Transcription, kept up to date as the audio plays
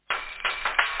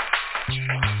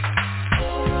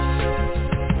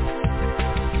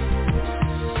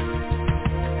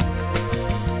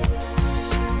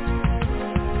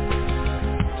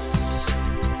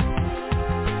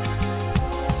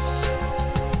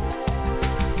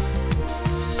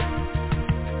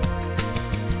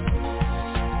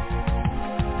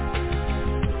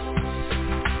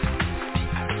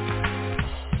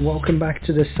Welcome back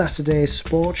to the Saturday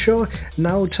Sports Show.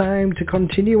 Now time to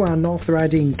continue our North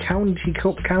Riding County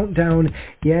Cup countdown.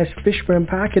 Yes, Fishburn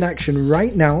Park in action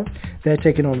right now. They're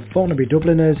taking on Thornaby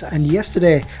Dubliners, and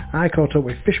yesterday I caught up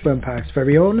with Fishburn Park's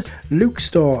very own Luke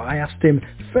Storr. I asked him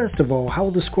first of all how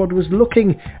the squad was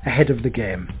looking ahead of the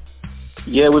game.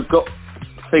 Yeah, we've got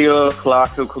Theo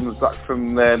Clark who comes back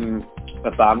from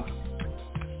a ban.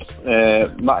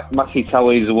 Matty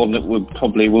Talley is the one that we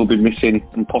probably will be missing,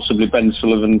 and possibly Ben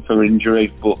Sullivan for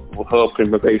injury, but we're hoping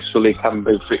maybe Sully can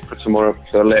be fit for tomorrow.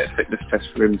 So a late fitness test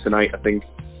for him tonight, I think.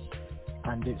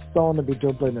 And it's Thornaby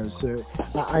Dubliners.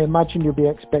 I imagine you'll be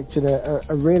expecting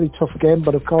a really tough game,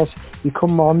 but of course you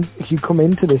come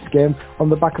into this game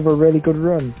on the back of a really good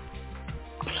run.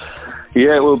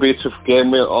 Yeah, it will be a tough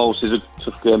game. It always is a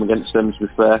tough game against them, to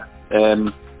be fair.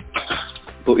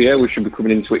 But yeah, we should be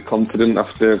coming into it confident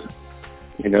after,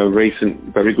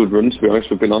 recent very good runs, to be honest,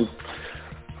 we've been on.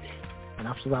 And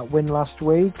after that win last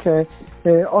week,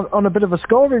 on a bit of a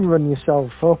scoring run yourself,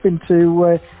 hoping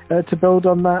to build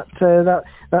on that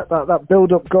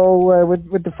build-up goal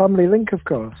with the family link, of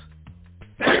course.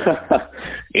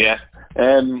 Yeah,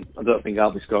 I don't think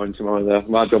I'll be scoring tomorrow though.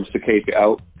 My job's to keep it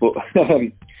out. But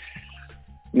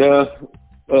no,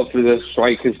 hopefully the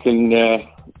strikers can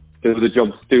do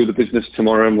the business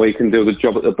tomorrow, and we can do the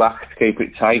job at the back to keep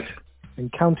it tight.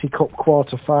 And County Cup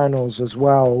quarter-finals as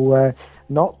well,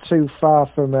 not too far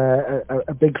from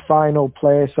a big final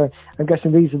place. So I'm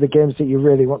guessing these are the games that you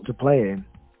really want to play in.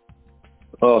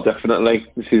 Oh, definitely.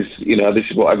 This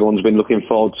is what everyone's been looking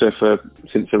forward to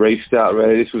since the restart.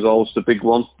 Really, this was always the big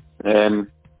one.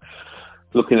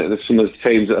 Looking at some of the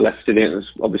teams that are left in it, there's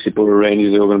obviously Borough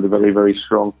Rangers who are going to be very, very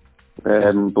strong.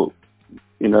 But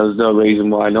there's no reason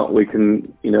why not. We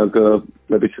can, go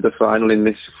maybe to the final in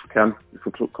this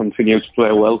if we continue to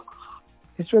play well.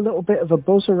 Is there a little bit of a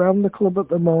buzz around the club at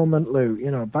the moment, Lou?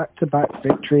 Back-to-back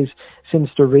victories since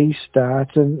the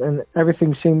restart, and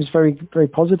everything seems very, very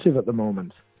positive at the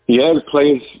moment. Yeah, the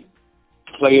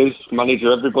players,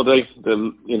 manager, everybody,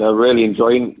 they're, really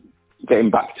enjoying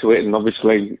getting back to it, and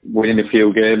obviously winning a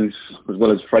few games as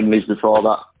well as friendlies before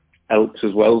that helps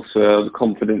as well. So the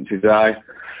confidence is high.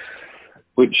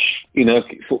 Which,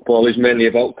 football is mainly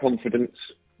about confidence.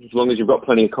 As long as you've got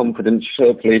plenty of confidence,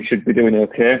 hopefully you should be doing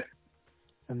okay.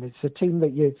 And it's a team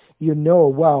that you know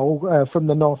well from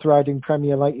the North Riding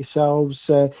Premier like yourselves,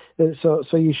 so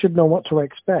you should know what to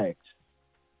expect.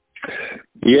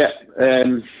 Yeah,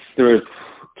 they're a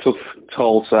tough,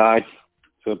 tall side,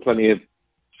 so plenty of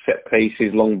set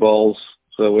pieces, long balls,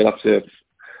 so we'll have to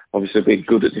obviously be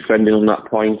good at defending on that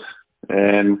point.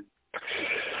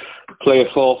 Play a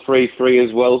 4-3-3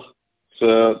 as well,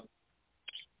 so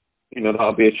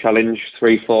that'll be a challenge.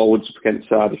 3 forwards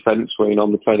against our defence, where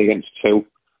normally playing against 2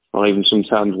 or even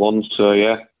sometimes 1. So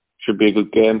yeah, should be a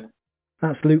good game.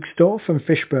 That's Luke Storr from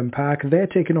Fishburn Park. They're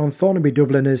taking on Thornaby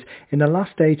Dubliners in the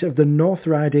last 8 of the North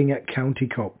Riding County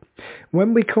Cup.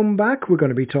 When we come back, we're going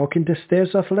to be talking to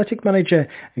Stairs Athletic Manager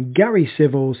Gary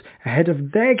Civils ahead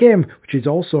of their game, which is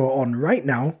also on right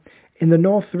now. In the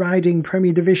North Riding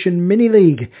Premier Division Mini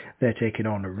League, they're taking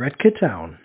on Redcar Town.